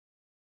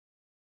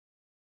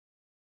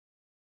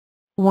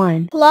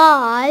1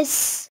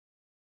 plus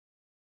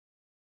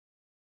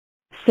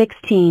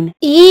 16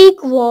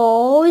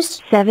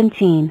 equals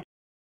 17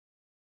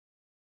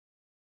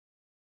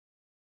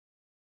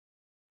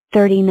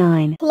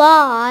 39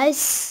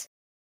 plus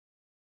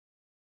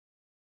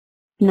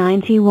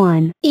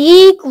 91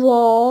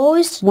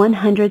 equals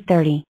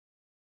 130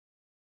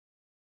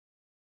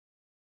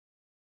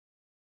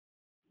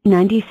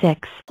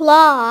 96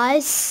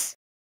 plus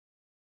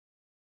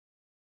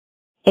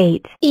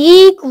 8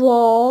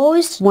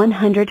 equals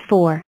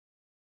 104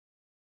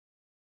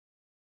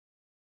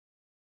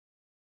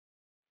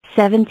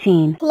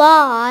 17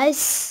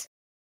 plus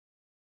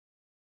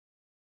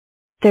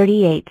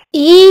 38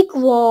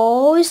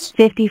 equals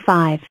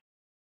 55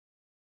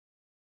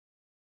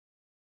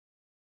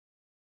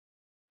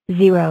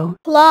 0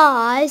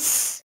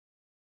 plus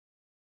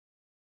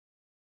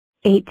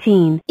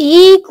 18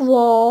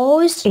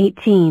 equals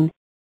 18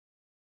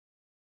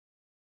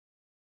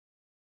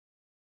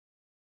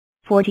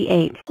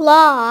 48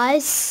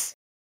 plus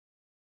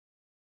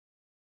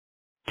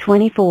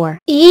 24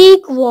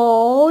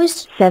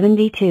 equals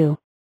 72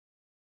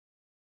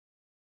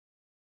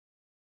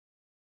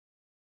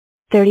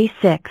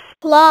 36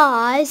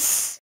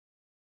 plus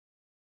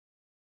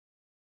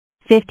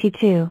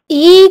 52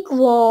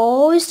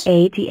 equals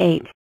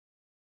 88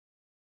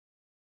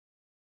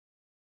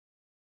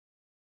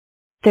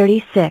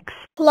 36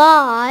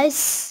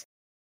 plus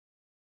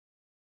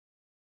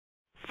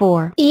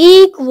 4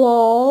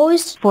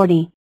 equals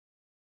 40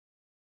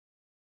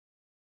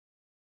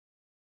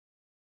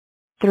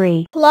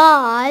 3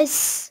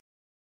 plus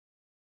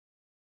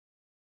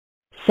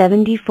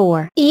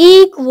 74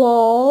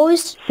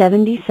 equals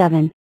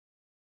 77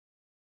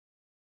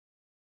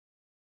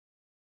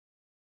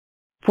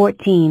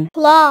 14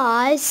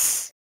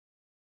 plus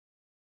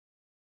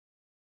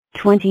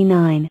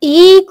 29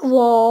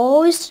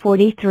 equals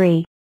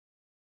 43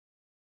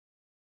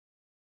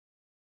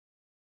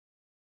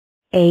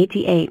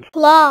 88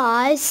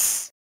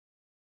 plus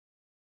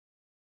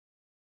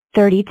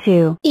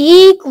 32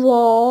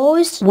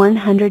 equals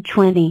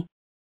 120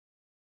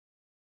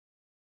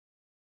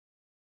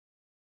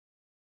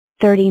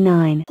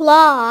 39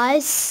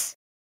 plus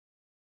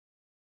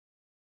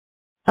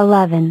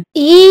 11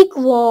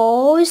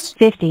 equals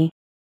 50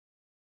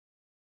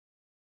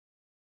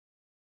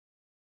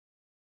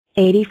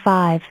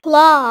 85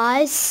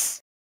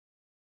 plus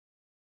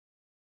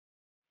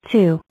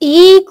 2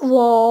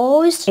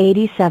 equals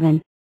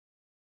 87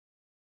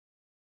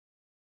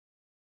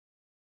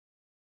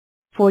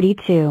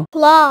 42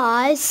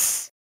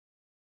 plus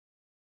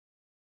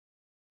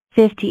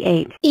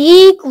 58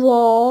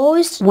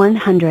 equals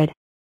 100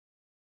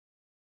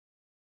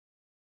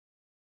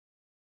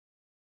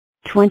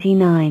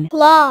 29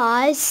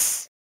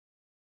 plus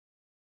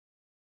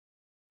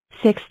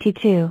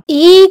 62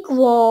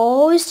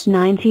 equals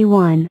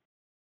 91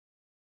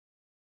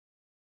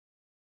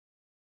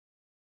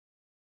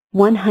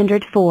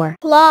 104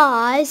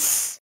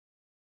 plus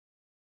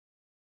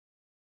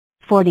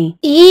 40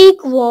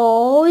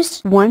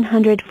 equals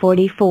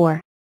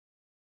 144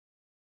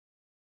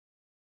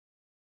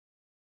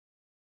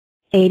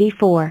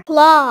 84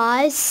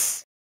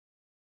 plus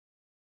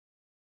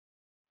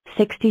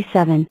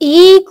 67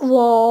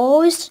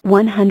 equals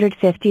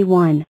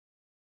 151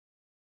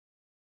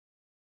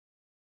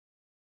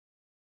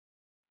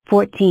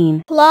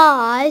 14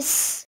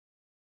 plus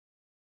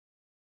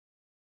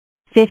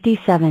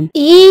 57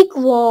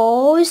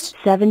 equals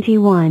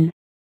 71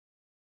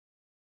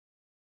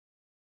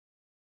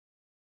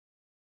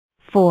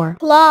 4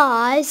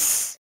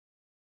 plus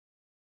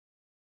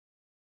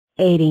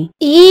 80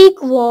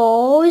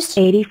 equals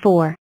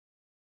 84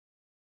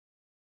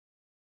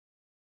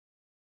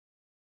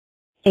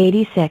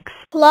 86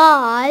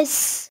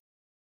 plus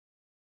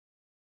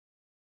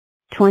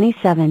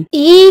 27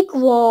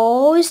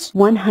 equals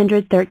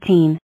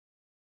 113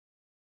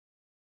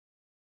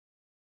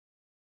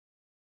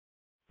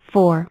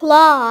 4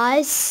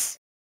 plus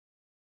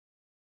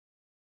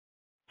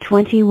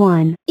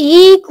 21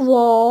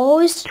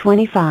 equals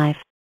 25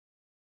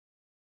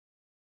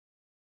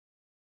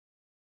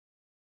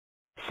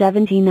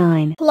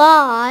 79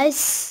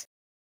 plus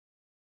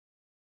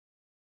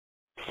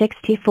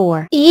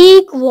 64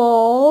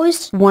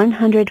 equals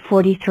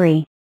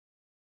 143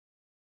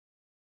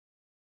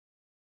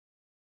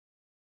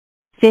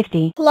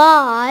 50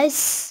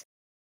 plus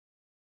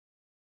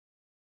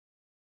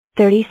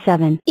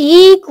 37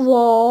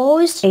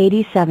 equals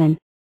 87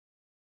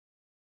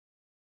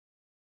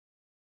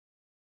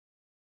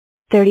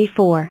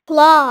 34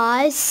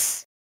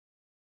 plus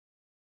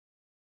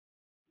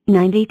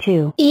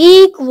 92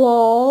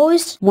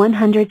 equals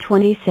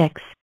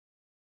 126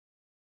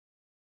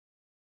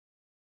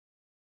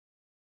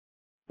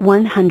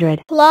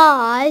 100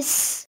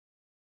 plus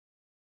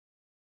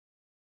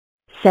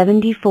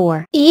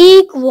 74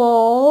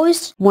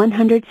 equals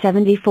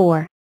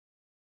 174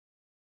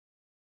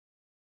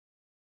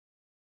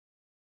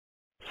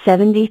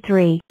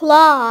 73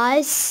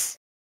 plus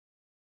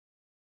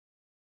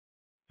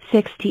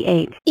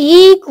 68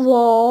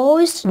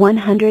 equals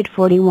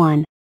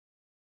 141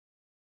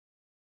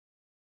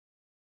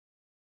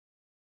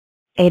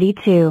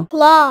 82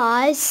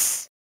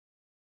 plus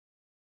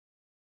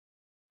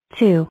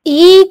 2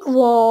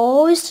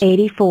 equals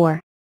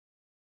 84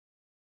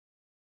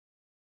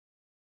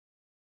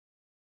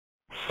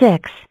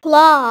 6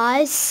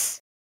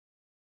 plus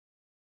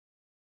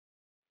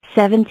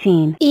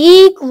 17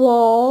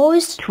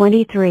 equals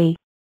 23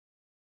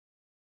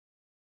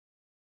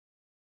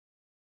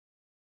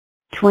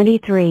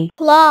 23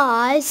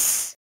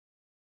 plus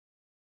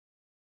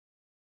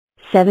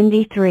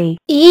 73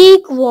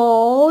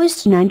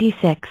 equals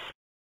 96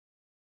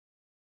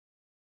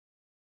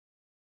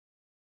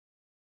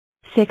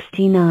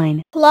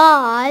 69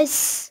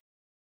 plus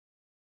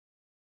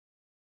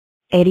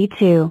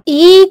 82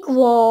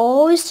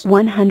 equals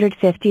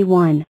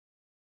 151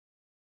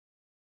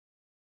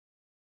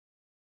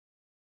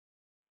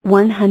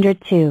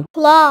 102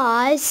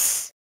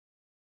 plus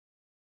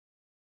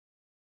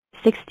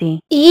 60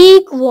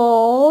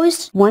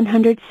 equals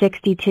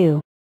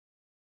 162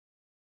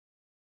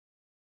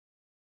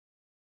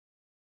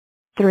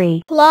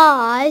 3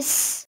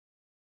 plus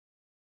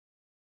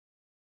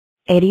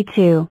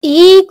 82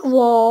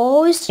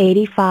 equals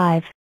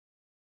 85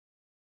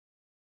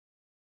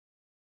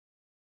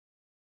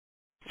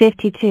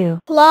 52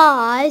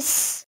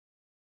 plus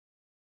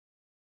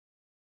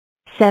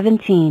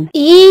 17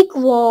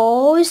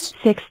 equals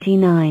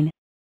 69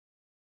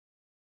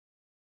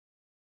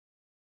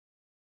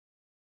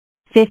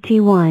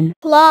 51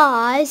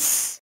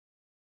 plus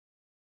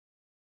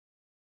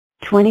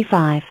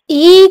 25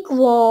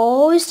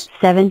 equals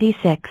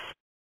 76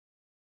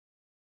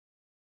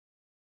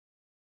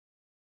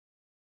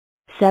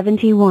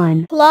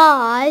 71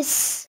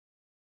 plus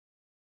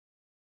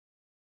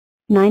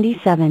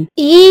 97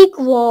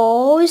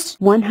 equals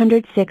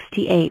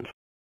 168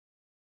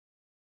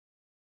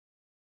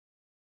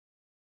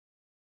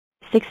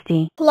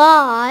 60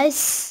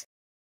 plus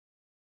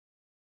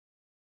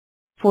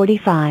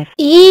 45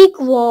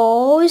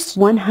 equals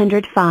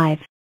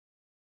 105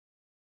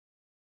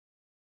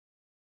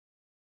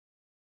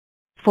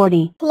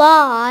 40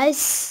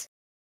 plus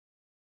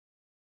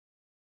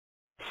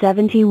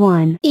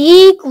 71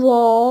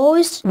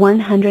 equals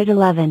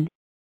 111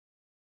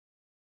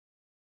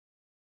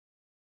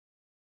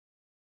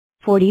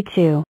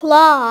 42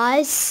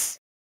 plus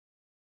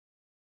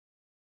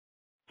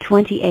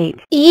 28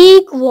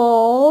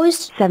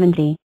 equals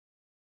 70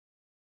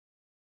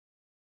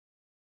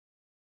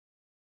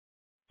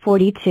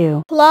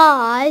 42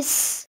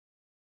 plus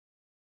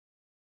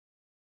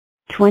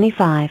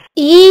 25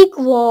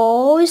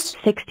 equals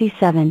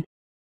 67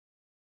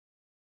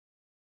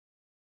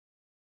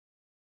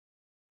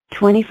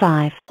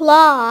 25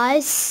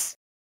 plus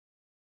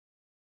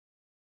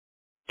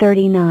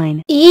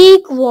 39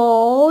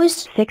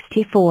 equals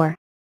 64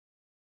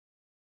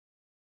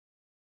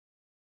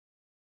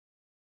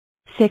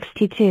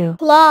 62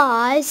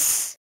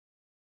 plus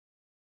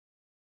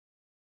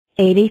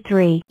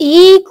 83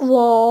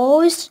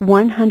 equals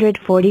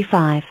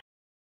 145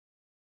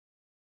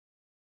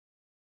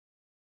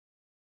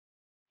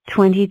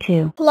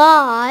 22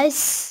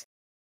 plus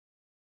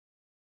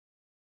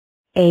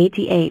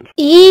 88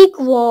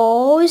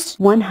 equals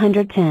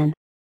 110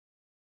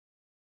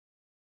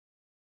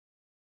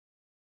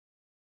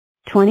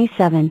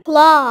 27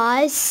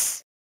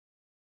 plus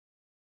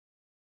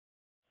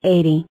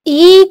 80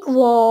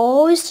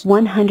 equals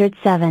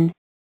 107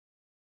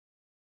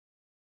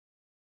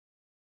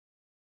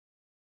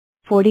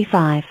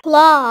 45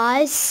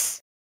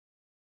 plus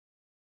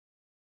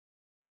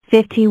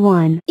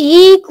 51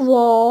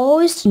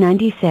 equals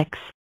 96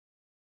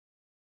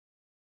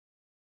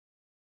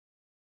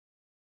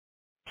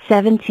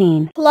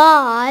 17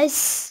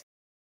 plus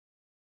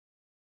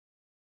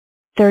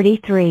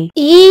 33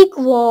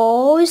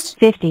 equals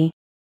 50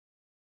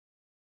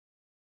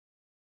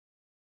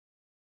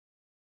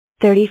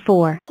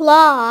 34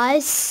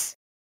 plus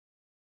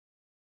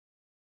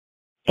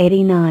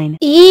 89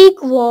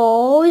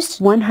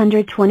 equals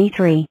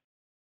 123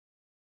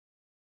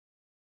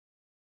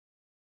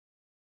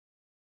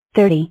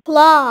 30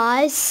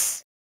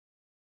 plus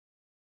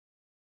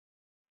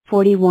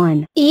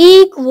 41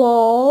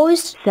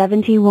 equals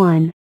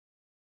 71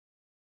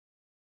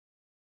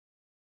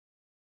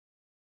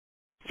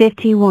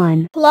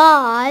 51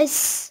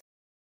 plus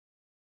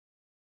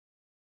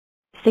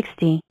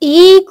 60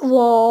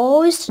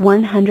 equals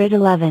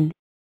 111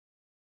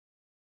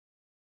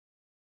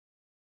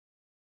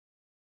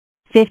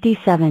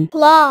 57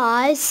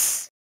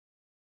 plus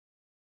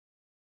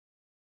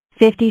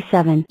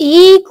 57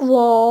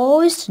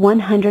 equals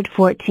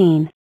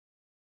 114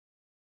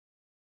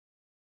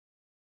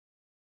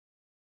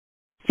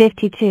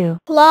 52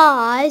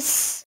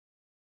 plus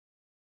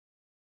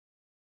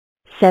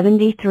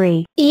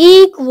 73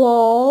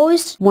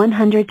 equals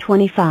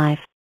 125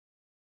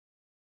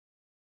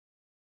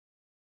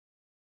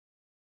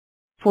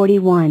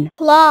 41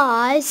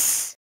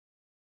 plus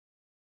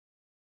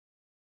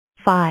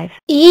 5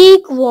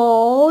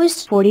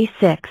 equals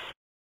 46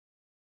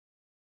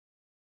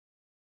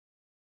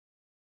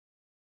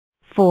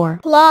 4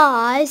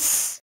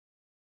 plus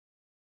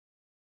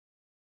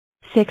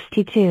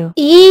 62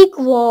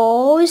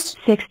 equals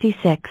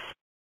 66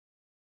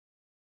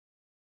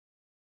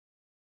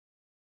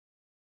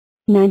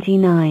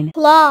 99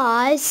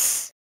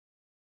 plus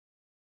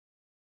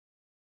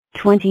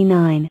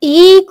 29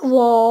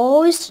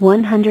 equals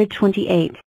 128